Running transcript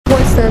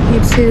up,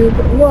 YouTube?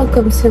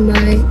 Welcome to my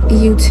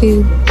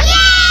YouTube.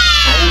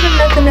 I don't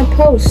have nothing to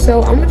post,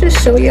 so I'm gonna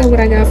just show y'all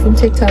what I got from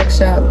TikTok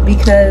shop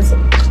because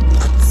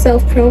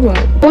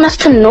self-promo. Want us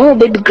to know,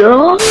 baby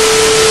girl?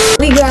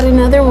 We got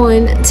another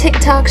one,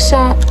 TikTok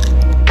shop,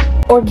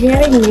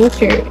 organic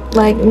nature,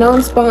 like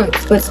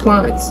non-spons, but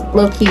spons,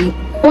 low-key.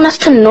 Want us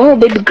to know,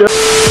 baby girl?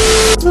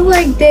 So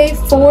like day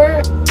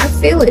 4, I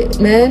feel it,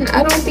 man.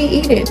 I don't be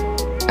eating.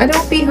 I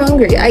don't be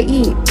hungry. I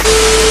eat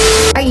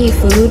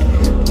food,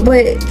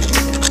 but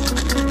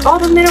all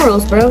the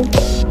minerals, bro.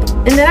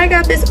 And then I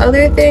got this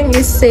other thing,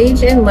 is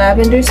sage and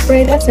lavender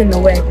spray. That's in the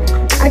way.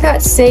 I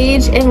got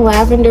sage and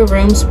lavender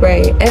room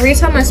spray. Every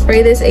time I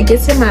spray this, it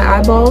gets in my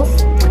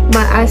eyeballs,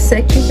 my eye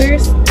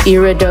secutors.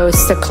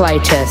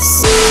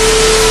 Iridocyclitis.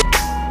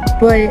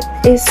 But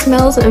it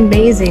smells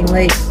amazing.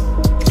 Like,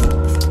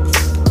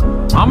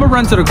 I'm gonna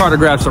run to the car to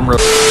grab some real.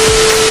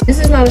 this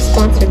is not a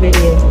sponsored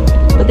video,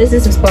 but this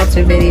is a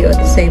sponsored video at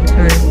the same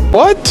time.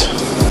 What?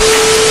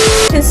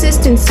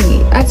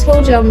 Consistency. I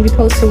told y'all I'm gonna be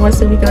posting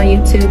once a week on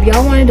YouTube.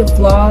 Y'all wanted to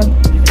vlog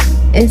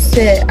and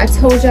said, I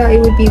told y'all it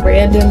would be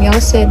random. Y'all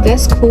said,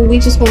 that's cool, we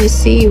just want to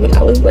see you. And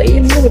I was like,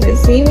 you just want to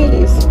see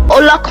me?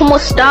 Hola, ¿cómo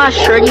estás,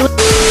 Shirley?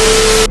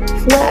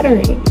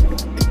 Flattering.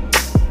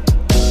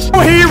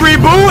 Oh, he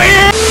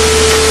rebooted!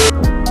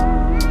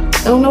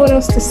 I don't know what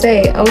else to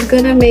say. I was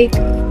gonna make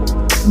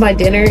my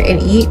dinner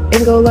and eat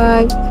and go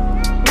live.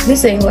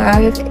 This ain't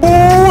live.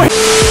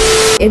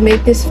 And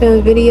make this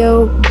film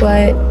video,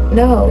 but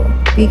no,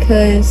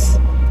 because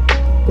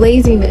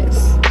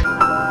laziness.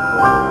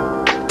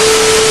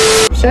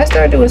 Should I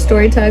start doing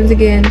story times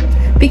again?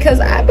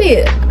 Because I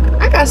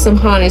got some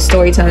haunted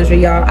story times for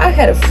y'all. I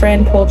had a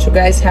friend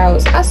poltergeist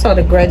house. I saw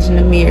the Grudge in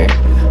the mirror.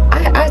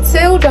 I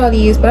told y'all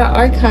these, but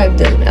I archived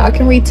them. I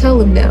can retell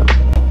them now.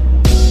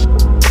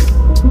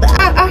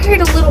 I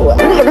heard a little.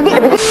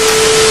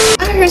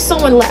 I heard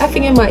someone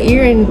laughing in my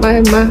ear in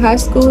my high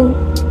school.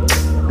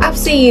 I've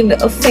seen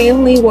a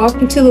family walk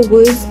into the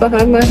woods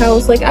behind my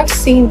house. Like, I've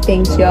seen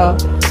things, y'all.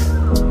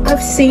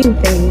 I've seen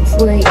things.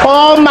 Like,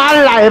 All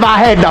my life I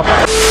had the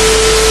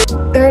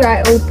third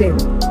eye open.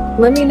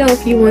 Let me know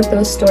if you want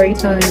those story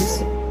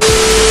times.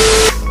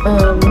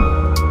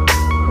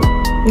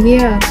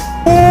 Yeah.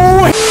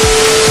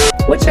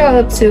 What y'all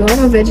up to?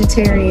 I'm a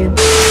vegetarian.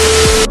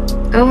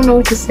 I don't know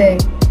what to say.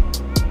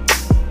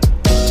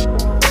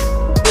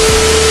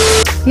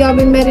 Y'all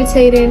been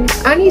meditating?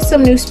 I need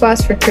some new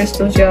spots for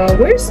crystals, y'all.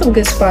 Where's some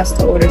good spots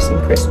to order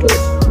some crystals?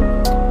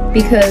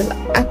 Because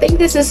I think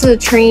this is a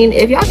citrine.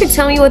 If y'all can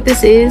tell me what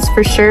this is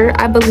for sure.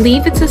 I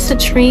believe it's a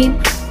citrine,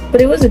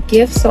 but it was a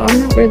gift, so I'm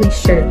not really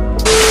sure.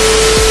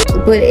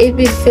 But it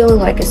been feeling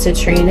like a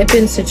citrine. It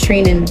been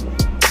citrining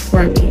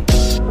for me.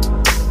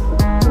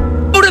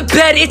 Go to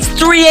bed, it's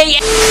 3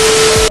 a.m.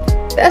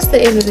 That's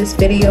the end of this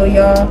video,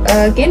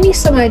 y'all. Give me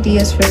some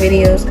ideas for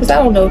videos because I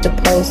don't know what to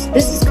post.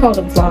 This is called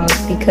a vlog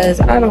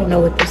because I don't know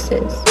what this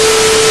is.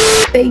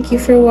 Thank you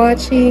for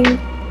watching.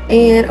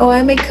 And oh,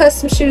 I make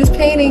custom shoes,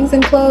 paintings,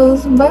 and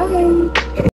clothes. Bye.